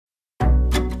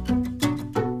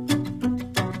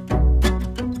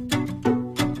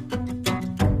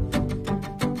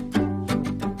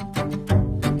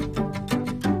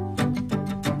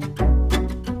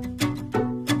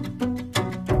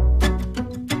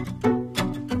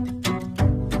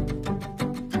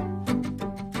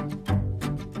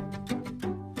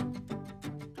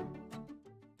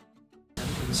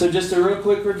So just a real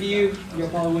quick review. You'll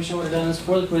probably wish I would have done this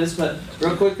before the quiz, but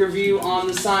real quick review on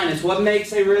the sinus. What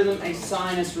makes a rhythm a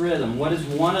sinus rhythm? What is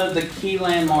one of the key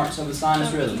landmarks of a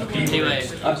sinus rhythm? A P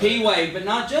wave. A P wave, but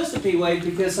not just a P wave,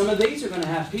 because some of these are going to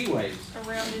have P waves. A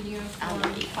rounded uniform.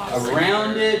 A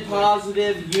rounded,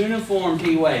 positive, uniform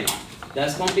P wave.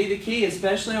 That's going to be the key,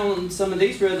 especially on some of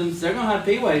these rhythms. They're going to have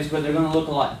P waves, but they're going to look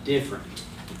a lot different.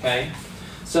 Okay?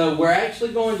 So we're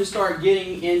actually going to start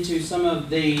getting into some of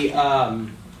the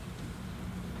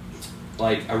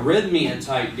like arrhythmia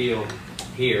type deal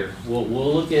here. We'll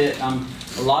look at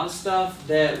a lot of stuff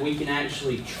that we can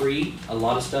actually treat, a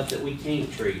lot of stuff that we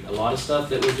can't treat, a lot of stuff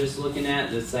that we're just looking at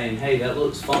that's saying, hey, that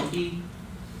looks funky.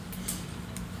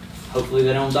 Hopefully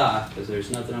they don't die, because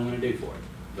there's nothing I'm going to do for it,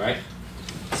 right?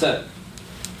 So,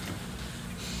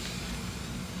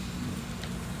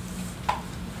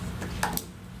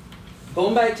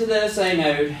 going back to the SA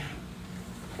node,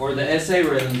 or the SA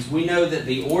rhythms, we know that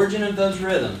the origin of those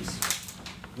rhythms,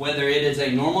 whether it is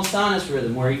a normal sinus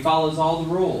rhythm where he follows all the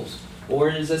rules, or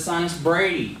it is a sinus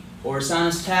Brady, or a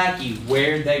sinus tachy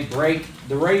where they break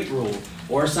the rate rule,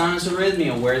 or a sinus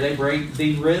arrhythmia where they break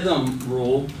the rhythm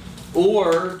rule,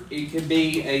 or it could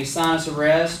be a sinus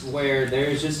arrest where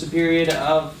there's just a period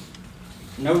of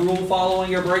no rule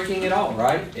following or breaking at all,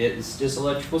 right? It's just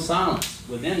electrical silence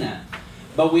within that.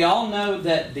 But we all know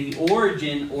that the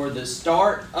origin or the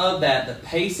start of that, the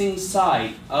pacing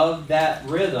site of that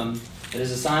rhythm, that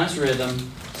is a sinus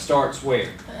rhythm, starts where?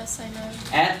 The SA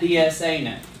node. At the SA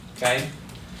node, okay?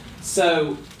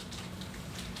 So,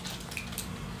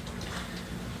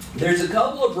 there's a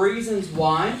couple of reasons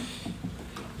why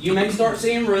you may start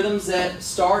seeing rhythms that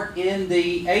start in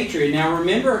the atria. Now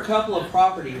remember a couple of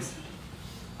properties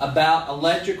about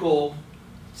electrical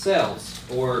cells,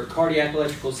 or cardiac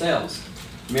electrical cells.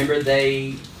 Remember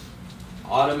they,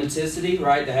 automaticity,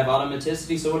 right? They have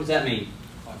automaticity, so what does that mean?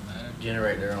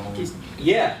 Generate their own.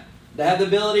 Yeah, they have the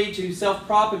ability to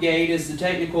self-propagate is the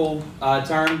technical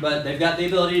term, but they've got the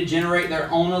ability to generate their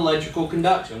own electrical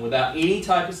conduction without any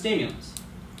type of stimulus,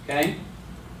 okay?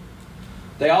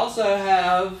 They also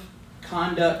have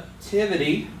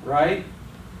conductivity, right?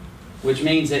 Which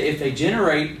means that if they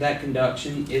generate that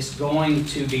conduction, it's going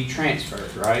to be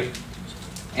transferred, right?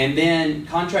 And then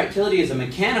contractility is a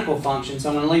mechanical function, so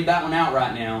I'm going to leave that one out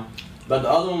right now. But the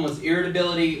other one was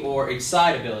irritability or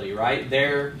excitability, right?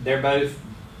 They're both,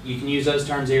 you can use those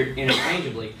terms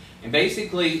interchangeably. And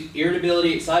basically,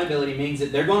 irritability, excitability means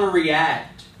that they're going to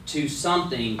react to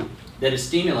something that is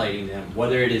stimulating them,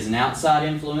 whether it is an outside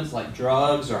influence like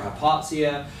drugs or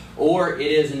hypoxia, or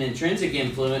it is an intrinsic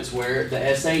influence where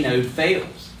the SA node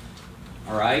fails.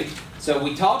 All right? So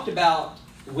we talked about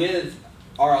with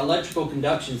our electrical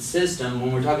conduction system,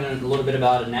 when we're talking a little bit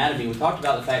about anatomy, we talked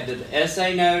about the fact that the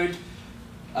SA node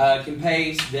can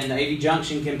pace, then the AV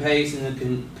junction can pace, and the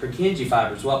Purkinje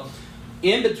fibers. Well,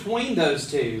 in between those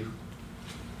two,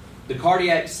 the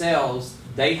cardiac cells,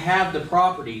 they have the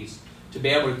properties to be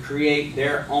able to create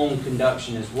their own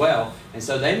conduction as well. And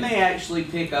so they may actually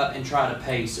pick up and try to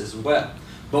pace as well.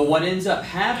 But what ends up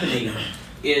happening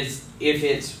is if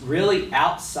it's really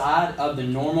outside of the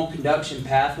normal conduction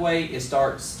pathway, it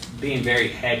starts being very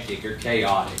hectic or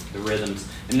chaotic, the rhythms.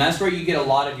 And that's where you get a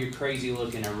lot of your crazy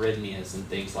looking arrhythmias and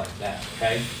things like that,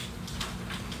 okay?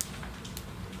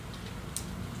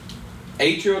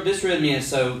 Atrial dysrhythmia,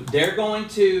 so they're going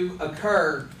to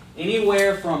occur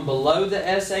anywhere from below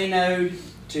the SA node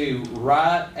to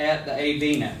right at the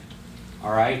AV node.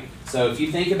 All right? So if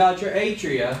you think about your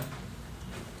atria,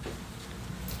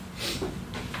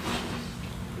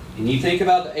 and you think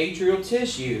about the atrial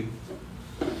tissue,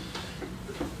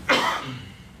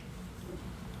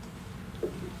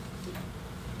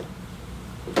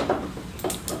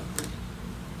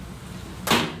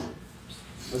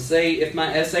 let's say if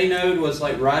my SA node was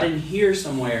like right in here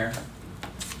somewhere,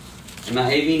 and my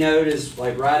AV node is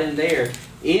like right in there,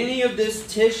 any of this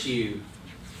tissue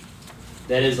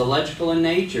that is electrical in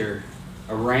nature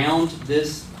around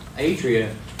this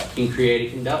atria can create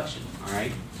a conduction, all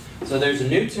right? So there's a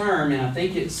new term, and I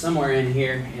think it's somewhere in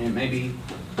here, and it may be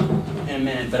in a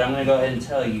minute, but I'm going to go ahead and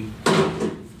tell you.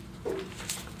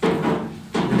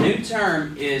 The new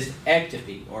term is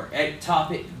ectopy, or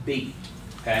ectopic beat,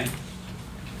 okay?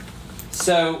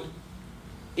 So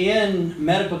in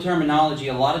medical terminology,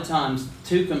 a lot of times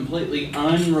two completely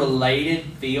unrelated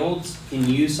fields can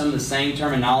use some of the same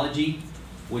terminology,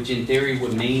 which in theory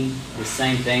would mean the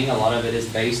same thing. A lot of it is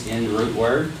based in the root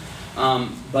word.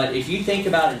 But if you think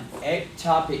about an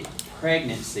ectopic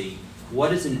pregnancy,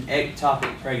 what is an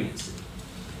ectopic pregnancy?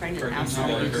 Pregnant outside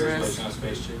of the uterus.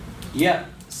 Yep.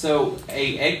 So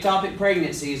a ectopic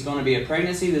pregnancy is going to be a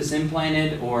pregnancy that's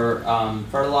implanted or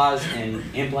fertilized and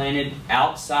implanted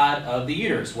outside of the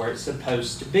uterus where it's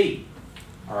supposed to be.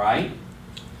 All right?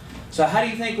 So how do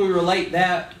you think we relate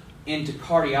that into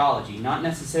cardiology? Not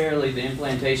necessarily the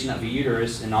implantation of a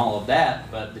uterus and all of that,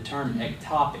 but the term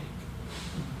ectopic.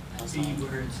 Be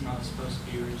where it's not supposed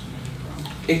to be originating from.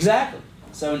 Exactly.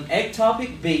 So an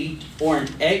ectopic beat or an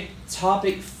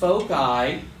ectopic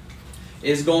foci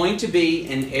is going to be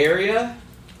an area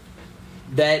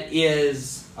that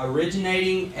is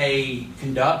originating a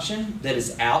conduction that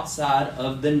is outside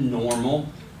of the normal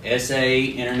SA,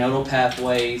 internodal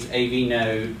pathways, AV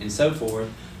node, and so forth,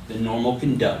 the normal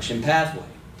conduction pathway.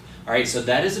 All right, so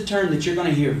that is a term that you're going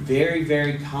to hear very,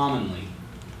 very commonly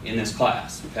in this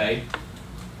class, okay?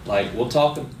 Like, we'll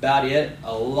talk about it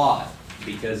a lot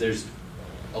because there's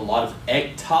a lot of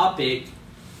ectopic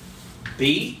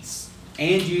beats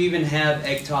and you even have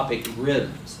ectopic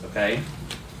rhythms, okay?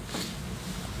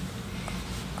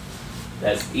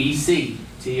 That's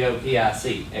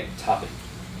E-C-T-O-P-I-C, ectopic.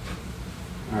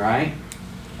 All right?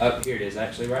 Up here it is,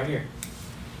 actually right here.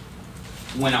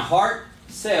 When a heart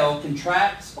cell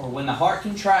contracts, or when the heart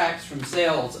contracts from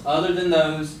cells other than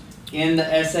those in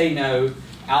the SA node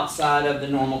outside of the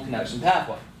normal conduction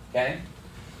pathway, okay?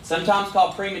 Sometimes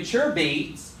called premature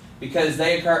beats because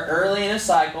they occur early in a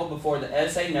cycle before the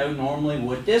SA node normally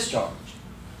would discharge.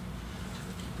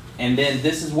 And then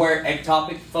this is where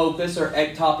ectopic focus or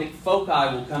ectopic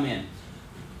foci will come in.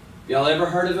 Y'all ever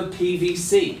heard of a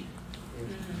PVC?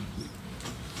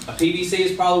 A PVC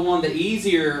is probably one of the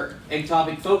easier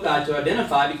ectopic foci to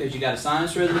identify because you got a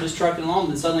sinus rhythm just trucking along,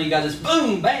 then suddenly you got this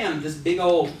boom, bam, this big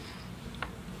old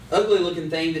ugly looking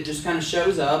thing that just kind of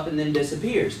shows up and then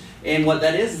disappears. And what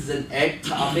that is an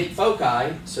ectopic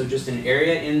foci, so just an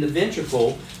area in the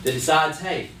ventricle that decides,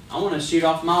 hey, I want to shoot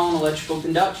off my own electrical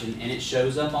conduction, and it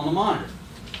shows up on the monitor.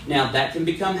 Now that can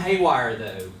become haywire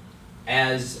though,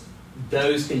 as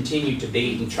those continue to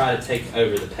beat and try to take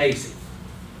over the pacing.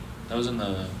 Those in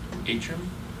the atrium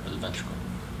or the ventricle?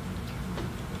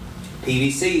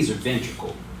 PVCs are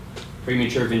ventricle,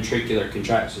 premature ventricular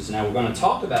contractions. Now we're going to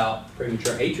talk about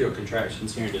premature atrial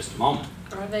contractions here in just a moment.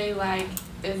 Are they like,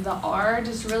 is the R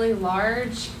just really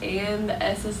large and the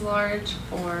S is large,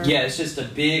 or? Yeah, it's just a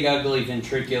big, ugly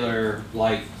ventricular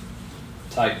like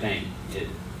type thing.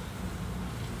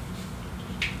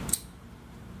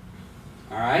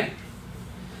 All right.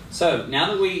 So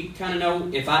now that we kind of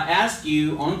know, if I ask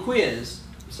you on a quiz,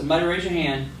 somebody raise your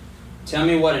hand, tell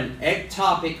me what an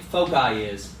ectopic foci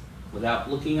is without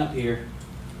looking up here.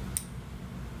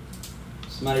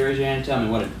 Somebody raise your hand and tell me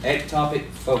what an ectopic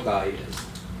foci is.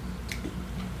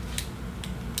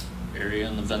 Area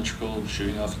in the ventricle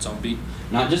shooting off its own beat.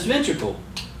 Not just ventricle.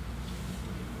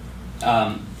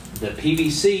 The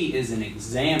PVC is an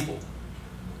example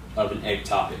of an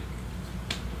ectopic.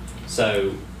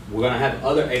 So we're going to have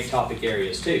other ectopic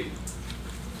areas too.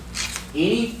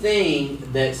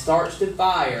 Anything that starts to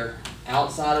fire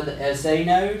outside of the SA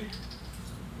node,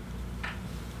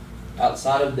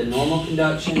 outside of the normal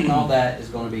conduction and all that, is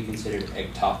going to be considered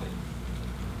ectopic.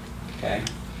 Okay?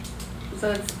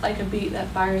 So it's like a beat that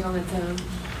fires on its own.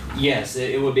 Yes,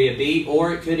 it would be a beat,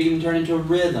 or it could even turn into a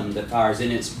rhythm that fires,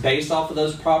 and it's based off of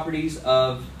those properties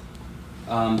of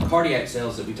cardiac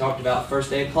cells that we talked about first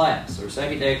day of class or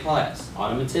second day of class.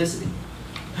 Automaticity,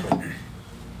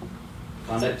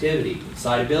 conductivity,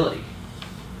 excitability.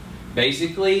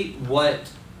 Basically,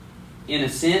 what, in a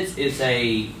sense, is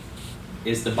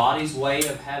the body's way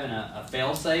of having a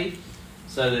fail-safe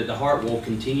so that the heart will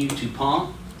continue to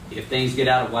pump if things get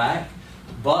out of whack,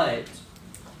 but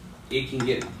it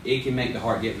can make the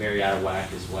heart get very out of whack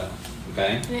as well.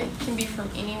 Okay? And it can be from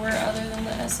anywhere other than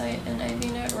the SA and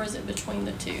AV node, or is it between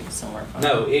the two, somewhere far?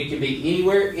 No, it can be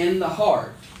anywhere in the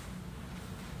heart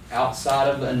outside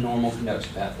of a normal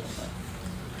conduction pathway.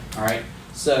 All right?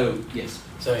 So, yes.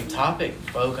 So ectopic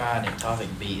foci and ectopic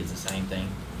beat is the same thing?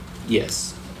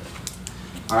 Yes.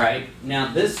 All right.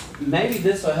 Now, maybe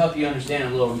this will help you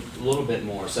understand a little bit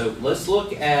more. So, let's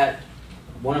look at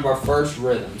one of our first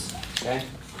rhythms, okay?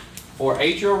 For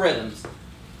atrial rhythms,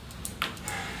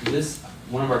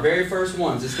 one of our very first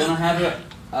ones, it's going to have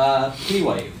a P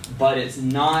wave, but it's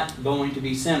not going to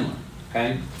be similar,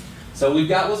 okay? So we've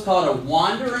got what's called a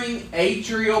wandering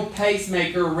atrial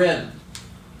pacemaker rhythm,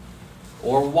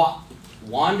 or WAP,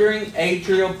 wandering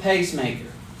atrial pacemaker.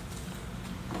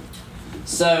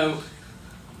 So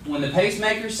when the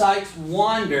pacemaker sites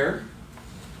wander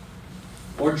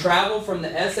or travel from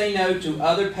the SA node to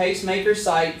other pacemaker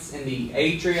sites in the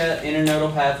atria,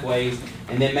 internodal pathways,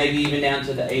 and then maybe even down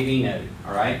to the AV node,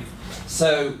 all right?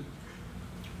 So,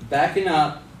 backing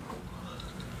up,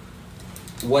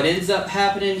 what ends up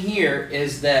happening here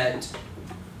is that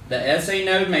the SA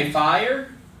node may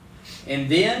fire, and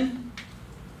then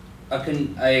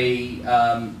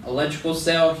electrical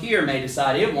cell here may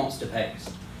decide it wants to pace.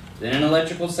 Then an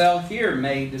electrical cell here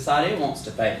may decide it wants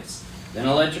to pace. Then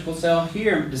an electrical cell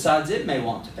here decides it may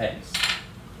want to pace.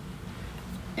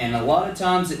 And a lot of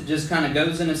times it just kind of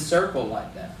goes in a circle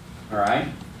like that. Alright?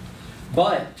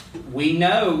 But we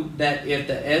know that if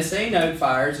the SA node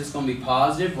fires, it's going to be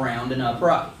positive, round, and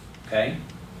upright. Okay?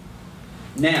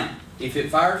 Now, if it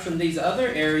fires from these other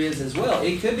areas as well,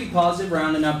 it could be positive,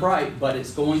 round, and upright, but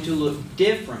it's going to look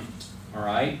different.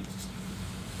 Alright?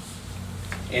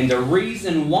 And the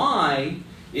reason why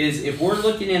is if we're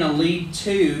looking in a lead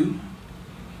 2,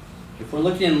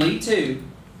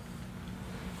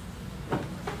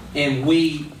 and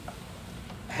we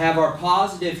have our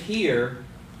positive here,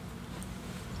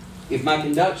 if my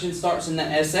conduction starts in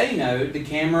the SA node, the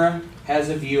camera has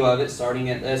a view of it starting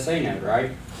at the SA node,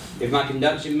 right? If my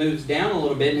conduction moves down a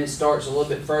little bit and it starts a little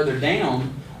bit further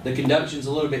down, the conduction's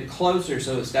a little bit closer,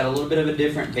 so it's got a little bit of a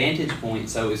different vantage point,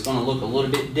 so it's going to look a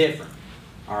little bit different.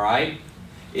 Alright?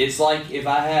 It's like if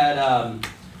I had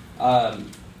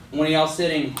one of y'all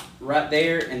sitting right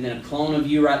there, and then a clone of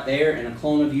you right there, and a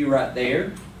clone of you right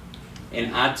there,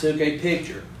 and I took a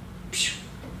picture.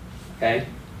 Okay?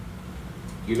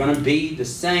 You're going to be the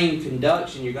same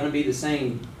conduction, you're going to be the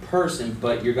same person,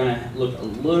 but you're going to look a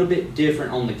little bit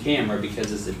different on the camera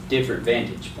because it's a different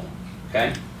vantage point.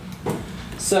 Okay?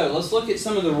 So, let's look at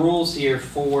some of the rules here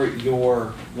for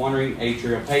your wandering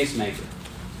atrial pacemaker.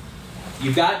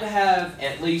 You've got to have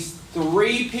at least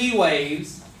 3 P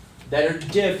waves that are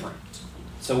different.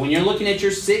 So when you're looking at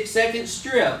your 6-second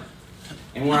strip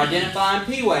and we're identifying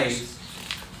P waves,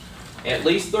 at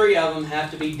least 3 of them have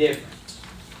to be different.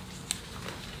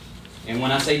 And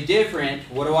when I say different,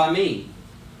 what do I mean?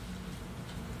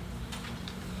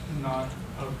 Not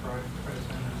upright,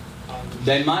 present.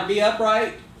 They might be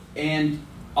upright and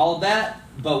all of that,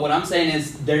 but what I'm saying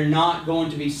is they're not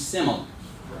going to be similar.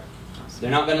 They're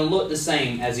not going to look the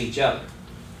same as each other.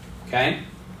 Okay?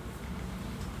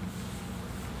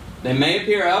 They may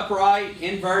appear upright,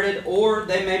 inverted, or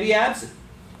they may be absent.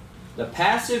 The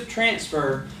passive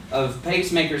transfer of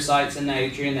pacemaker sites in the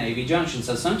atria and the AV junction.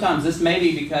 So sometimes this may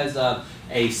be because of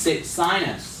a 6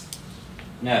 sinus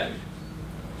node.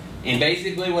 And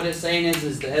basically what it's saying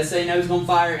is the SA node is going to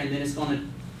fire, and then it's going to,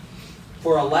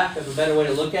 for a lack of a better way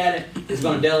to look at it, it's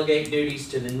going to delegate duties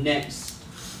to the next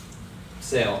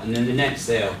cell, and then the next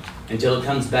cell, until it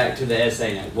comes back to the SA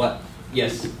node. What?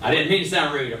 Yes, I didn't mean to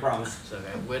sound rude, I promise. So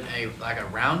would a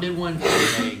rounded one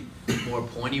and a more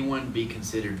pointy one be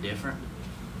considered different?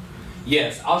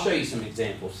 Yes, I'll show you some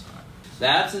examples. The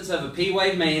absence of a P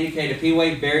wave may indicate a P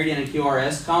wave buried in a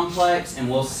QRS complex, and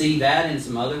we'll see that in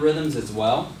some other rhythms as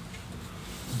well.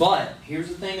 But here's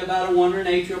the thing about a wandering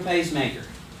atrial pacemaker.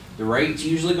 The rate's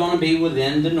usually going to be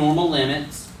within the normal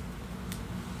limits.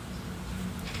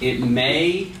 It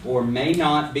may or may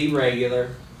not be regular.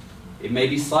 It may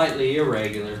be slightly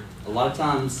irregular. A lot of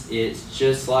times it's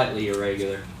just slightly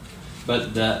irregular.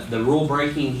 But the rule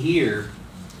breaking here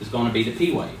is going to be the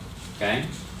P wave. Okay?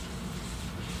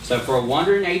 So for a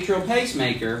wandering atrial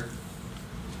pacemaker,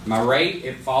 my rate,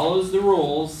 it follows the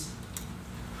rules,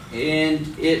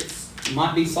 and it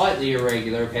might be slightly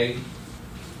irregular, okay?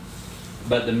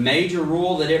 But the major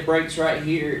rule that it breaks right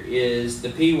here is the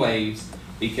P waves,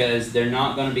 because they're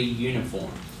not going to be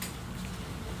uniform.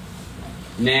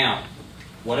 Now,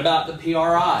 what about the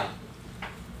PRI?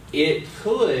 It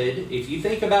could, if you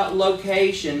think about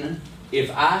location, if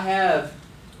I have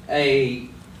a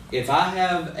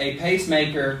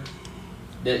pacemaker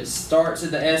that starts at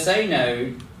the SA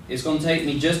node, it's going to take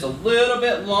me just a little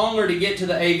bit longer to get to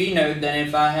the AV node than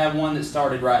if I have one that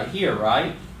started right here,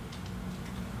 right?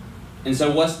 And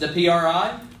so what's the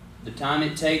PRI? The time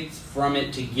it takes from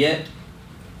it to get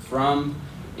from,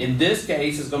 in this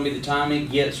case, is going to be the time it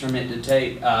gets from it to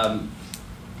take,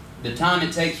 the time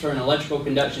it takes for an electrical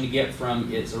conduction to get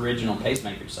from its original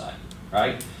pacemaker site,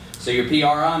 right? So your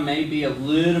PRI may be a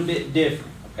little bit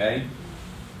different, okay?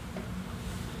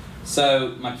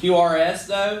 So my QRS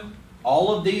though,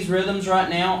 all of these rhythms right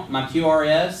now, my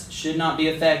QRS should not be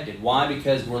affected. Why?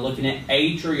 Because we're looking at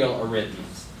atrial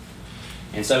arrhythmias.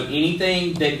 And so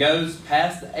anything that goes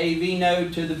past the AV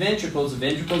node to the ventricles are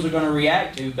going to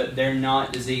react to, but they're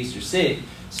not diseased or sick.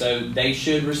 So they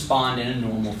should respond in a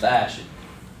normal fashion.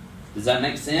 Does that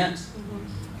make sense? Mm-hmm.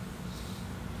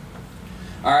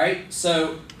 All right,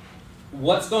 so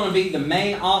what's going to be the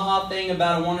main aha thing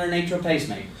about a wandering atrial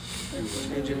pacemaker?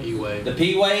 P wave. The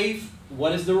P wave,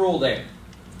 what is the rule there?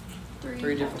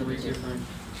 Three different.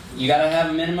 You got to have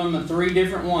a minimum of 3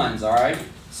 different ones, all right?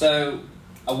 So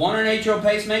a 100 atrial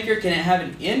pacemaker, can it have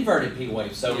an inverted P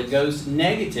wave so it goes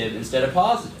negative instead of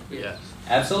positive? Yes.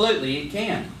 Absolutely, it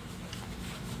can.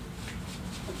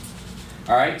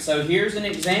 All right, so here's an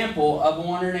example of a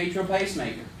 100 atrial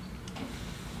pacemaker.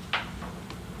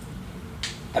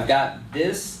 I've got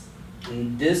this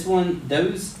and this one.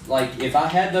 Those, like, if I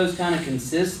had those kind of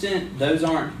consistent, those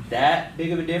aren't that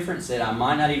big of a difference that I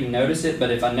might not even notice it,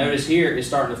 but if I notice here, it's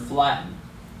starting to flatten.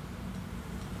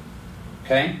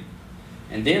 Okay?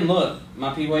 And then look,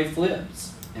 my P wave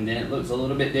flips. And then it looks a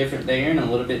little bit different there and a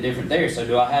little bit different there. So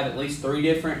do I have at least 3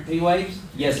 different P waves?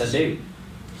 Yes, I do.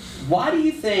 Why do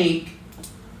you think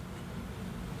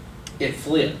it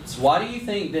flips? Why do you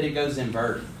think that it goes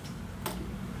inverted?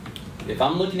 If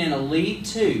I'm looking at a lead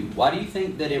 2, why do you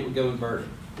think that it would go inverted?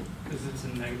 Because it's a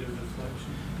negative deflection.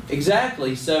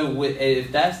 Exactly. So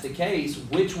if that's the case,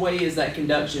 which way is that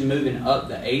conduction moving up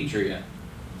the atria?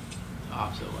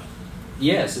 Opposite way.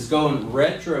 Yes, it's going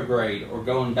retrograde or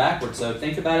going backwards. So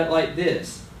think about it like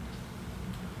this.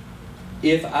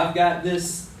 If I've got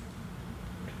this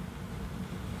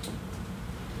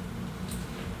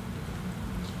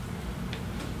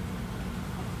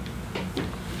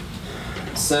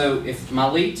so if my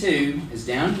lead 2 is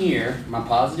down here, my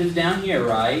positive's down here,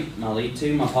 right? My lead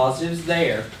 2, my positive's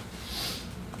there.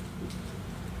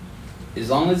 As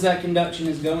long as that conduction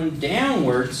is going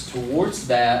downwards towards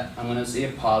that, I'm going to see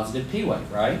a positive P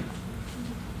wave, right?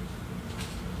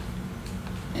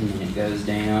 And then it goes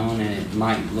down, and it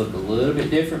might look a little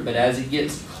bit different, but as it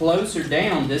gets closer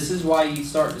down, this is why you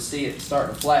start to see it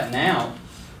start to flatten out.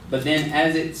 But then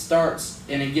as it starts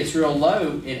and it gets real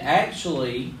low, it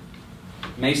actually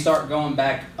may start going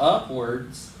back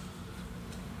upwards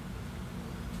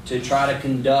to try to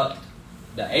conduct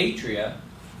the atria,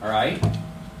 all right?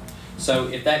 So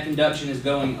if that conduction is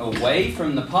going away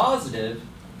from the positive,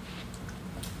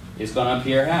 it's going to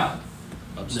appear how?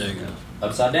 Upside down.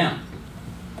 Upside down.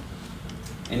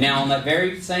 And now on that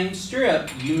very same strip,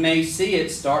 you may see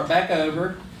it start back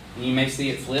over, and you may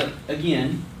see it flip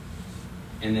again,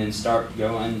 and then start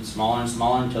going smaller and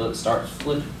smaller until it starts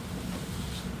flipping.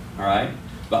 All right?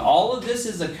 But all of this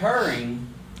is occurring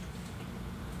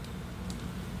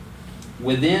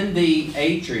within the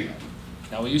atrium.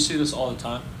 Now, will you see this all the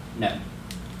time? No.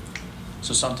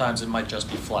 So sometimes it might just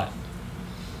be flat.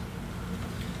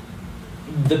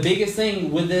 The biggest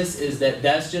thing with this is that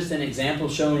that's just an example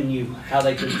showing you how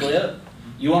they could flip.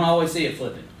 You won't always see it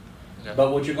flipping. Okay.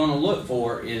 But what you're going to look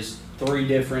for is 3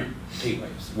 different P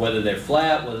waves. Whether they're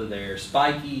flat, whether they're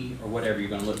spiky, or whatever, you're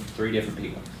going to look for 3 different P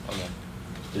waves. Okay.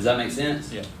 Does that make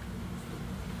sense? Yeah.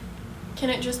 Can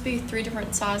it just be 3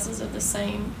 different sizes of the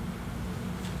same?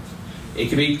 It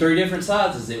could be 3 different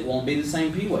sizes. It won't be the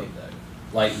same P wave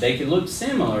though. Like they could look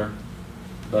similar,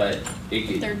 but it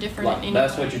could. They're different Like, anyway.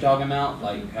 that's what you're talking about.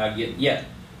 Like how you get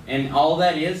and all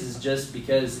that is just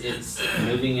because it's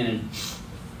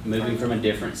moving from a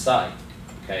different site.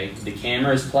 Okay, the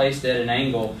camera is placed at an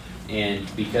angle,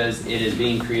 and because it is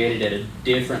being created at a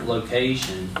different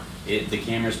location, the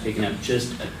camera is picking up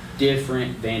just a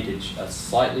different vantage, a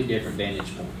slightly different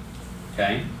vantage point.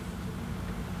 Okay.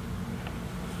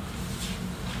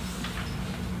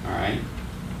 All right.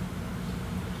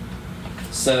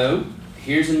 So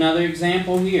here's another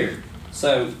example here.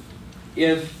 So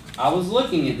if I was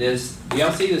looking at this, do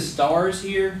y'all see the stars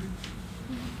here?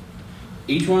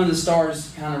 Each one of the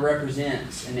stars kind of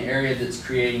represents an area that's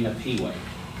creating a P wave.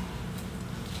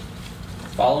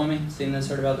 Follow me? Seen this?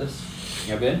 Heard about this?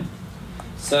 Y'all good?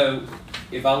 So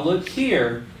if I look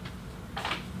here,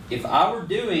 if I were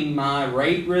doing my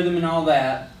rate, rhythm, and all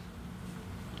that,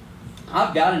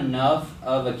 I've got enough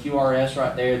of a QRS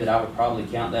right there that I would probably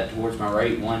count that towards my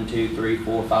rate. 1, 2, 3,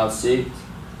 4, 5, 6.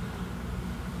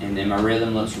 And then my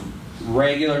rhythm looks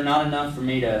regular, not enough for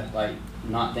me to like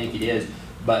not think it is.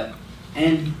 But,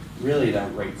 and really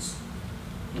that rate's,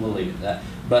 we'll leave it at that.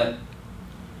 But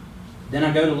then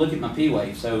I go to look at my P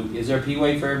wave. So is there a P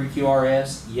wave for every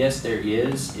QRS? Yes, there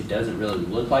is. It doesn't really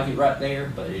look like it right there,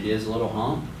 but it is a little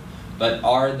hump. But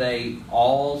are they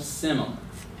all similar?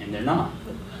 And they're not.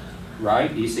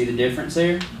 Right? Do you see the difference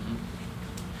there?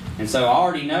 And so I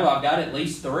already know I've got at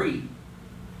least 3.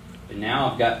 But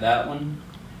now I've got that one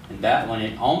and that one.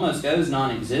 It almost goes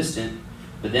non-existent,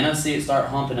 but then I see it start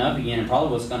humping up again, and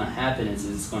probably what's going to happen is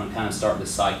it's going to kind of start the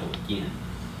cycle again.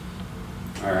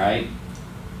 All right?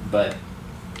 But,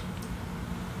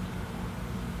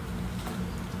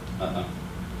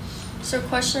 So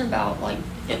question about like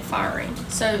it firing.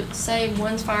 So say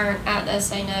one's firing at the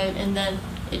SA node and then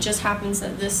It just happens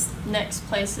that this next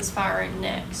place is firing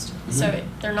next. So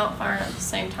they're not firing at the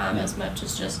same time as much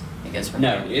as just it goes from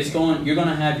No, here to it's here. going. You're going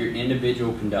to have your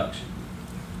individual conduction.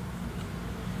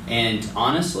 And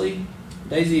honestly,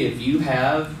 Daisy, if you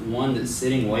have one that's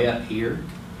sitting way up here,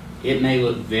 it may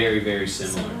look very, very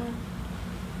similar.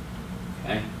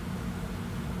 Okay.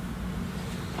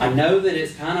 I know that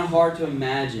it's kind of hard to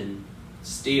imagine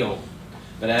still,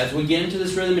 but as we get into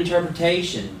this rhythm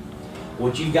interpretation,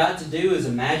 what you've got to do is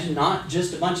imagine not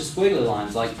just a bunch of squiggly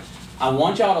lines. Like, I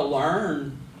want y'all to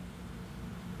learn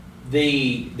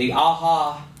the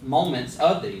aha moments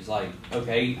of these. Like,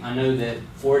 okay, I know that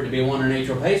for it to be a 100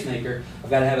 atrial pacemaker, I've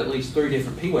got to have at least 3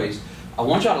 different P waves. I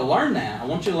want y'all to learn that. I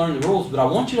want you to learn the rules, but I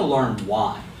want you to learn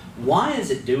why. Why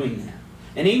is it doing that?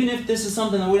 And even if this is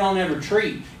something that we don't ever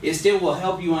treat, it still will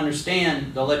help you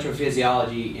understand the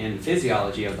electrophysiology and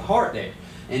physiology of the heart there.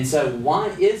 And so why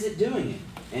is it doing it?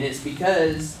 And it's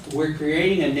because we're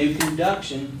creating a new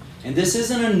conduction, and this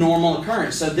isn't a normal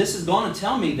occurrence. So this is going to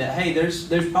tell me that, hey,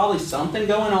 there's probably something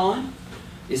going on.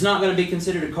 It's not going to be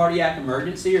considered a cardiac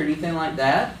emergency or anything like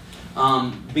that.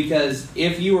 Because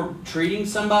if you were treating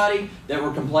somebody that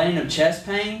were complaining of chest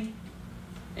pain,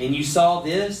 and you saw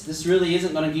this really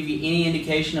isn't going to give you any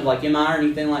indication of like MI or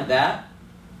anything like that,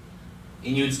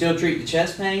 and you would still treat the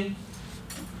chest pain,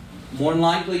 more than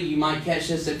likely you might catch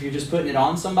this if you're just putting it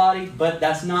on somebody, but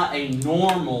that's not a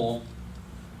normal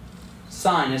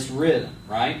sinus rhythm,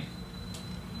 right?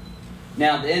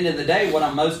 Now, at the end of the day, what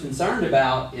I'm most concerned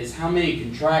about is how many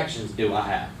contractions do I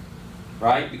have,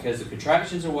 right? Because the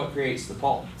contractions are what creates the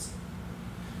pulse.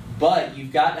 But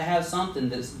you've got to have something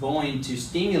that's going to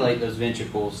stimulate those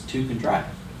ventricles to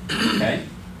contract, okay?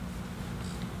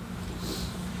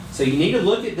 So you need to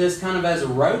look at this kind of as a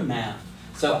roadmap.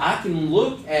 So I can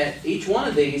look at each one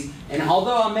of these, and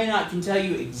although I may not can tell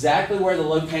you exactly where the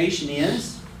location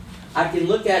is, I can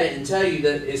look at it and tell you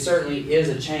that it certainly is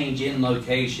a change in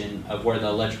location of where the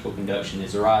electrical conduction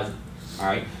is arising, all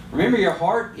right? Remember, your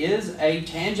heart is a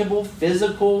tangible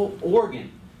physical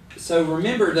organ. So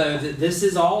remember, though, that this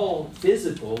is all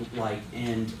physical,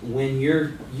 and when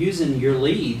you're using your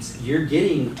leads, you're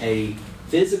getting a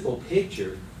physical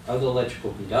picture of the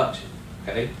electrical conduction,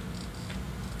 okay?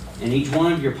 And each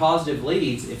one of your positive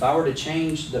leads, if I were to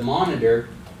change the monitor,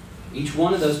 each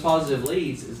one of those positive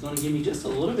leads is going to give me just a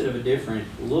little bit of a different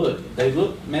look. They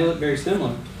may look very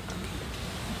similar,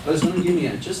 but it's going to give me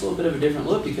just a little bit of a different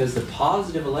look because the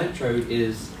positive electrode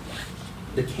is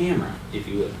the camera, if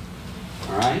you would.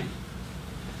 Alright?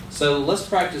 So let's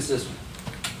practice this one.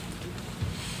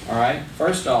 Alright?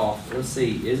 First off, let's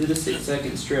see. Is it a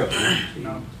 6-second strip?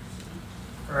 No.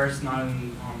 Or it's not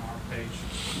on our page.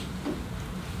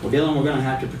 Well, Dylan, we're going to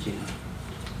have to pretend.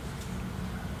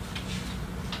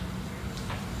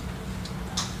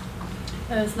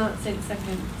 It's not 6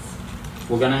 seconds.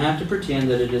 We're going to have to pretend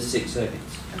that it is 6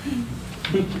 seconds.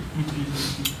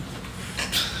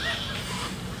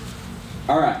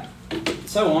 Alright.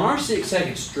 So on our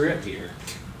 6-second strip here,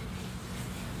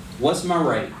 what's my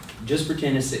rate? Just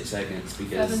pretend it's 6 seconds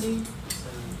because. 70.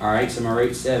 All right, so my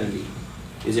rate's 70.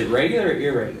 Is it regular or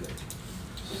irregular?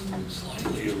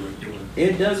 Slightly irregular.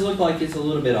 It does look like it's a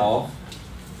little bit off.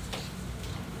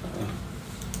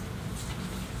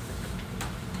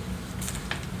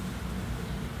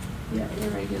 Yeah,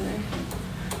 irregular.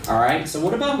 All right, so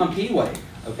what about my P wave?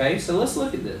 Okay, so let's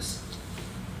look at this.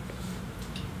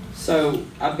 So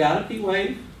I've got a P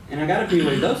wave and I got a P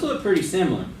wave. Those look pretty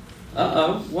similar.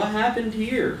 Uh-oh, what happened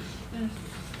here?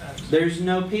 There's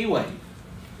no P wave.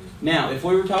 Now, if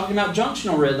we were talking about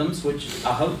junctional rhythms, which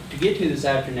I hope to get to this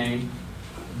afternoon,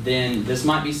 then this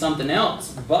might be something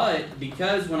else. But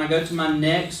because when I go to my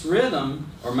next rhythm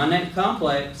or my next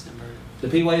complex, the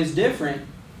P wave is different,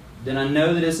 then I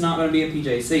know that it's not going to be a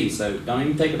PJC. So don't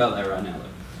even think about that right now.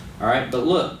 All right, but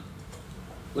look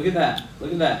at that.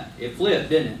 Look at that. It flipped,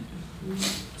 didn't it?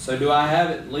 So do I have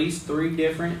at least 3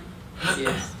 different?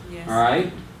 Yes. Yes. All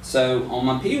right. So on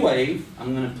my P wave,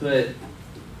 I'm going to put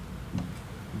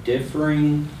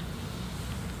differing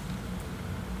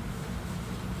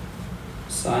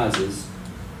sizes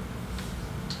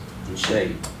and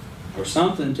shape or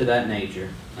something to that nature.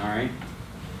 All right.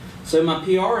 So my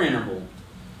PR interval.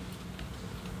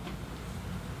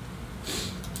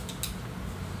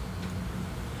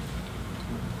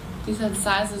 You said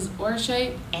sizes or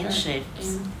shape? And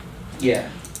shapes. Yeah.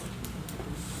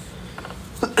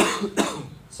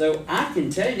 So I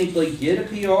can technically get a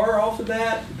PR off of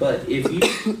that, but if you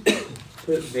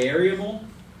put variable,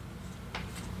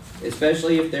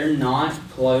 especially if they're not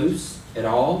close at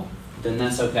all, then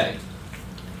that's okay.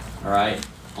 All right,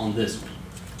 on this one.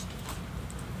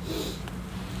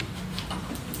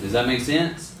 Does that make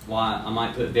sense? Why I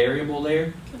might put variable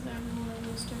there? Because everyone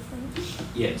is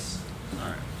different. Yes.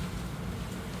 Alright.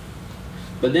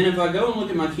 But then if I go and look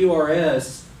at my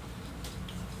QRS,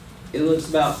 it looks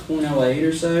about 0.08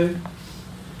 or so.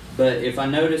 But if I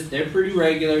notice, they're pretty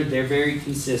regular, they're very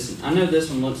consistent. I know this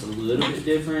one looks a little bit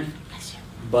different,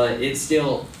 but it's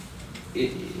still,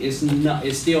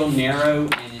 it's still narrow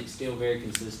and it's still very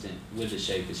consistent with the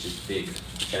shape. It's just bigger,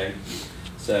 okay?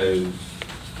 So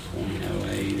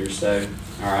 0.08 or so,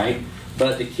 all right?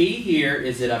 But the key here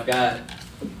is that I've got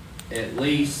at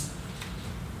least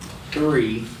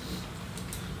 3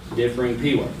 differing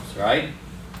P waves, right?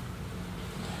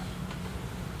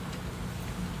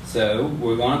 So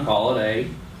we're going to call it a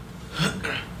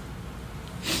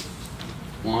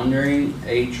wandering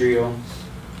atrial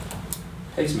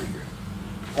pacemaker.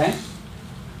 Okay?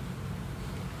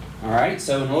 Alright,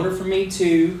 so in order for me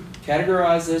to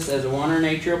categorize this as a wandering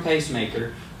atrial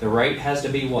pacemaker, the rate has to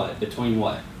be what? Between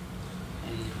what?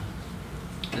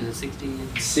 Is it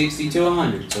 60? 60 to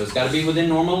 100. So it's got to be within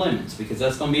normal limits because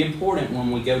that's going to be important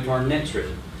when we go to our next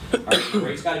rhythm. Alright, the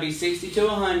rate's got to be 60 to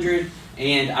 100.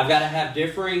 And I've got to have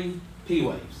differing P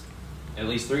waves, at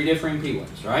least 3 differing P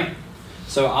waves, right?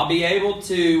 So I'll be able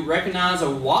to recognize a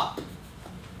WAP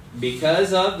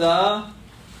because of the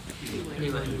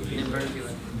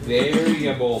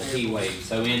variable P wave.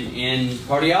 So in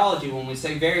cardiology, when we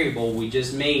say variable, we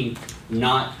just mean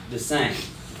not the same,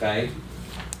 okay?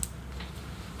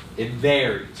 It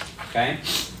varies, okay?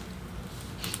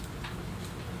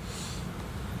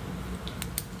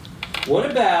 What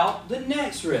about the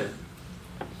next rhythm?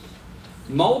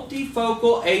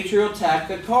 Multifocal atrial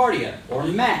tachycardia, or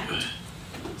MAT.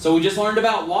 So we just learned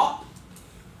about WAP.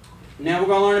 Now we're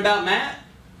going to learn about MAT.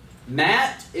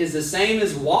 MAT is the same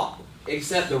as WAP,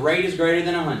 except the rate is greater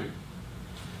than 100.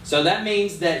 So that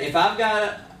means that if I've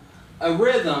got a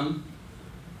rhythm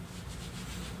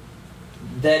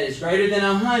that is greater than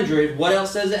 100, what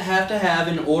else does it have to have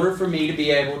in order for me to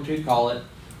be able to call it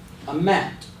a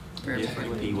MAT? 3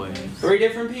 different P waves. 3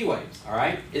 different P waves, all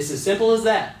right? It's as simple as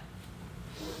that.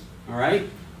 All right?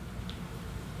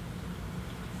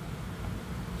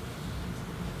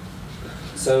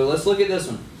 So let's look at this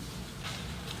one.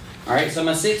 All right, so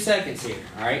my 6 seconds here.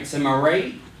 All right, so my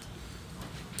rate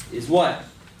is what?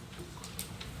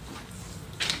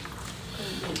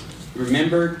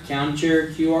 Remember, count your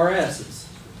QRSs.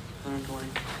 120.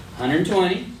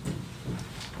 120.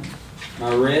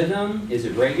 My rhythm, is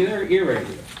it regular or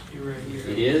irregular? Irregular.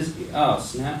 It is. Oh,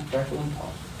 snap, crackle, and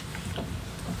pop.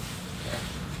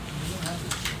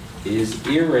 Is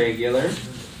irregular.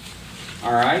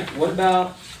 All right. What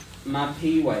about my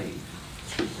P wave?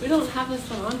 We don't have this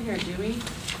one on here, do we?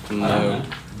 I don't know,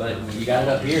 but you got it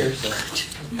up here, so.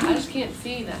 I just can't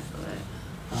see that one.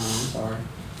 I'm sorry.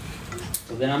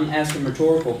 So then I'm asking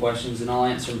rhetorical questions, and I'll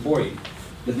answer them for you.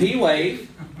 The P wave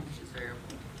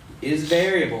is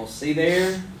variable. See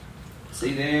there?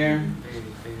 See there?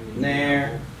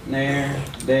 There. There.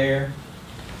 There.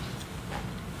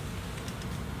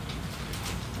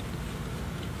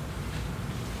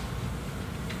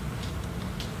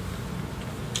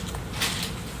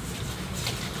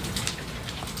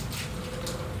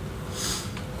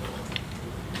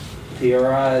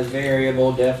 PRI is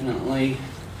variable, definitely.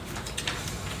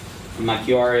 And my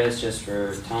QRS, just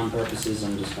for time purposes,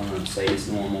 I'm just going to say it's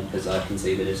normal because I can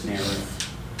see that it's narrow.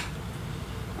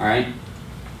 Alright?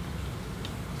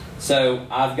 So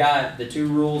I've got the 2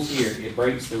 rules here. It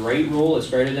breaks the rate rule,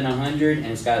 it's greater than 100, and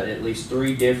it's got at least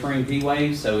 3 differing P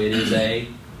waves, so it is a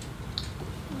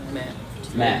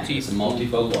MAT. It's a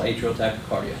multifocal atrial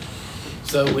tachycardia.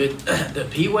 So with the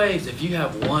P waves, if you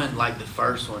have one like the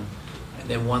first one, and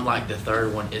then one like the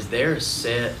third one, is there a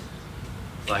set,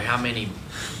 like how many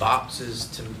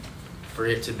boxes for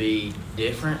it to be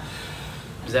different?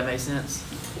 Does that make sense?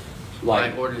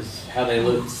 Like or does, how they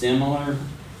look similar?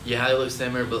 yeah, how they look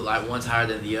similar, but like one's higher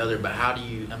than the other, but how do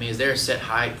you, I mean, is there a set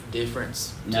height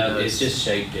difference? No, it's just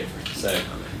shape different. So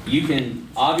you can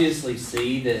obviously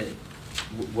see that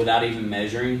without even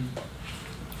measuring,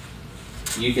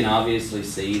 you can obviously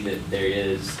see that there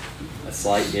is a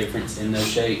slight difference in those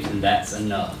shapes, and that's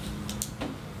enough.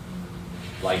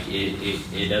 Like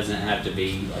it doesn't have to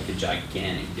be like a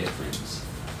gigantic difference.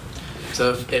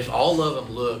 So if all of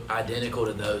them look identical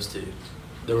to those two,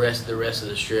 the rest of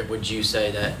the strip, would you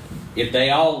say that? If they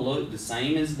all look the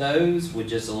same as those with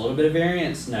just a little bit of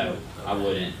variance, no, I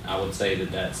wouldn't. I would say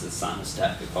that that's a sinus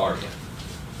tachycardia.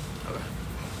 Okay.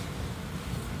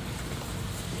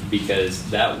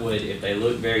 Because that would, if they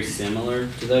look very similar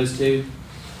to those two,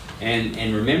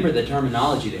 and remember the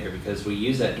terminology there, because we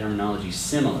use that terminology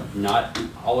similar, not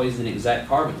always an exact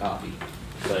carbon copy.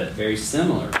 but very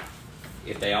similar.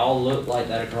 If they all look like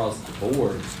that across the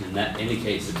board, then that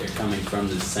indicates that they're coming from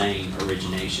the same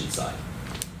origination site.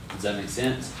 Does that make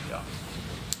sense? Yeah.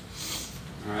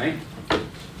 All right.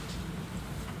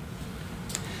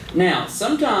 Now,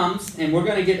 sometimes, and we're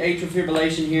going to get atrial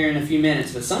fibrillation here in a few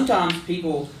minutes, but sometimes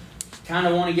people kind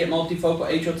of want to get multifocal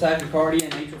atrial tachycardia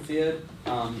and atrial fib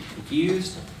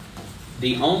confused.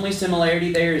 The only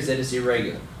similarity there is that it's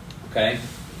irregular, okay?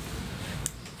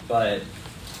 But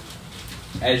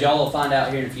as y'all will find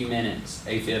out here in a few minutes,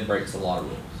 AFib breaks a lot of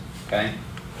rules, okay?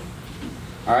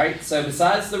 All right, so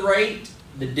besides the rate,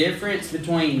 the difference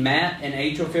between MAP and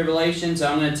atrial fibrillation, so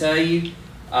I'm going to tell you,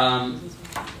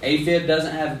 AFib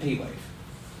doesn't have a P wave,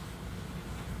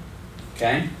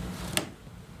 okay?